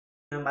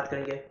हम बात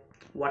करेंगे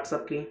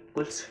व्हाट्सअप की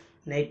कुछ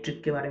नई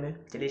ट्रिक के बारे में।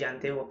 चलिए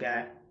जानते हैं वो क्या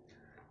है।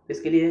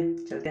 इसके लिए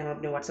चलते हैं हम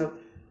अपने व्हाट्सअप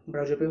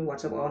ब्राउज़र पे,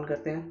 व्हाट्सअप ऑन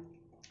करते हैं।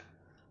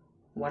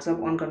 व्हाट्सअप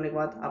ऑन करने के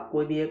बाद आप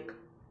कोई भी एक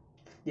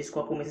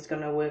जिसको आपको मैसेज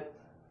करना है वो एक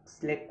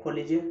सिलेक्ट खोल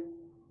लीजिए।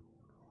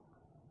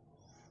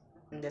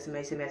 जैसे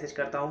मैं इसे मैसेज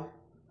करता हूँ,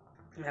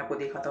 मैं आपको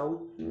दिखाता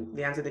हूँ,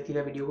 ध्यान से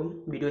देखिएगा वीडियो को,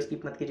 वीडियो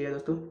स्किप मत कीजिएगा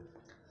दोस्तों।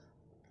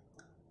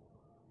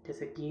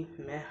 जैसे कि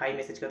मैं हाई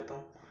मैसेज करता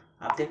हूँ,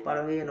 आप देख पा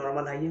रहे होंगे ये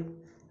नॉर्मल हाई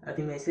है।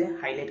 अभी मैं इसे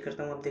हाईलाइट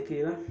करता हूँ, आप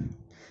देखिएगा।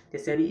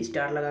 जैसे अभी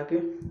स्टार लगा के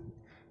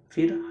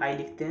फिर हाई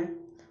लिखते हैं।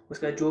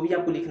 उसके बाद जो भी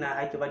आपको लिखना है,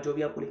 हाई के बाद जो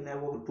भी आपको लिखना है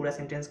वो पूरा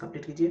सेंटेंस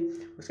कंप्लीट कीजिए।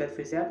 उसके बाद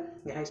फिर से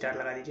आप यहाँ स्टार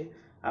लगा दीजिए।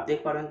 आप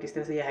देख पा रहे हैं किस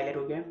तरह से ये हाईलाइट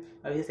हो गया है।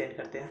 अभी इसे सेंड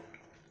करते हैं।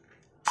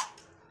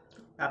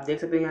 आप देख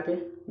सकते हैं यहाँ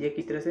पे ये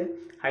किस तरह से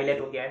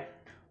हाईलाइट हो गया है।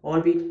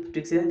 और भी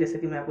ट्रिक्स है, जैसे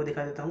कि मैं आपको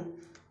दिखा देता हूँ।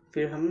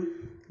 फिर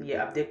हम ये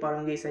आप देख पा रहे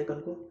होंगे इस आइकन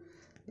को,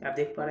 आप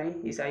देख पा रहे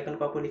हैं इस आइकन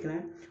को आपको लिखना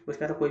है।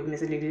 उसके बाद कोई भी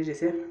मैसेज लिख लीजिए,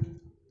 जैसे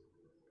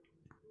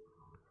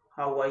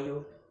हाउ आर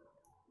यू,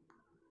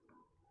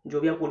 जो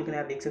भी आपको लिखना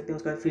है आप देख सकते हैं।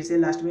 उसके बाद फिर से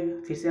लास्ट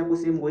में फिर से आपको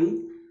सेम वही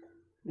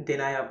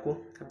देना है आपको।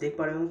 आप देख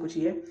पा रहे होंगे कुछ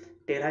ये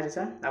टेढ़ा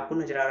जैसा आपको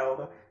नजर आ रहा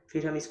होगा।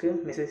 फिर हम इसके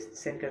मैसेज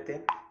सेंड करते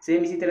हैं।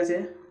 सेम इसी तरह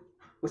से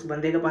उस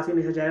बंदे के पास भी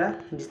मैसेज आएगा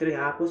जिस तरह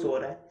यहाँ आपको शो हो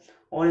रहा है।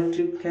 और एक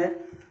ट्रिक है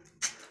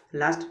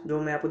लास्ट जो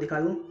मैं आपको दिखा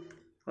दूँ।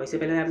 और इससे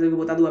पहले मैं आप सभी को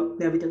बता दूँ,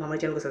 आपने अभी तक हमारे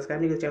चैनल को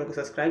सब्सक्राइब नहीं किया, चैनल को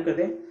सब्सक्राइब कर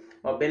दें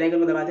और बेल आइकन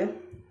को दबा दें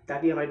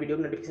ताकि हमारी वीडियो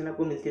की नोटिफिकेशन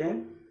आपको मिलती रहे।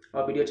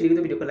 और वीडियो अच्छी लगी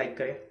तो वीडियो को लाइक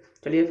करें।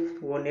 चलिए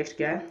वो नेक्स्ट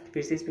क्या है,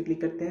 फिर से इस पर क्लिक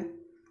करते हैं।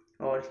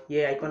 और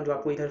ये आइकन जो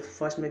आपको इधर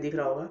फर्स्ट में दिख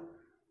रहा होगा,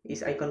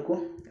 इस आइकन को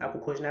आपको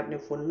खोजना है अपने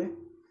फ़ोन में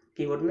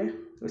कीबोर्ड में।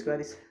 उसके बाद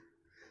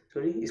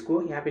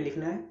इसको यहाँ पे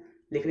लिखना है।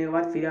 लिखने के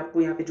बाद फिर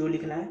आपको यहाँ पे जो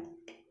लिखना है,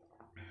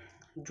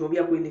 जो भी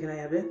आपको लिखना है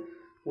यहाँ पे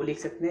वो लिख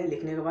सकते हैं।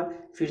 लिखने के बाद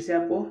फिर से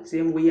आपको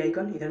सेम वही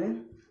आइकन इधर में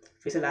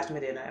फिर से लास्ट में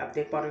देना है। आप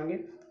देख पा रहे होंगे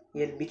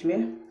ये बीच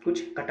में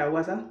कुछ कटा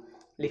हुआ सा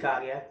लिखा आ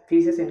गया है। फिर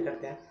इसे सेंड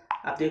करते हैं।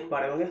 आप देख पा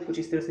रहे होंगे कुछ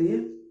इस तरह से ये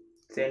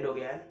सेंड हो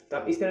गया है। तो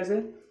आप इस तरह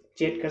से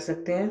चैट कर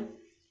सकते हैं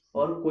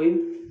और कोई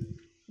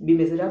भी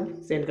मैसेज आप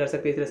सेंड कर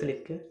सकते हैं इस तरह से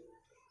लिख के।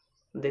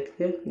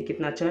 देखते हैं ये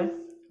कितना अच्छा है।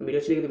 वीडियो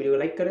अच्छी लगी तो वीडियो को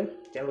लाइक करें,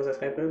 चैनल को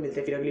सब्सक्राइब करें। मिलते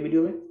हैं फिर अगली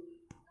वीडियो में।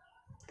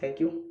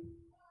 Thank you.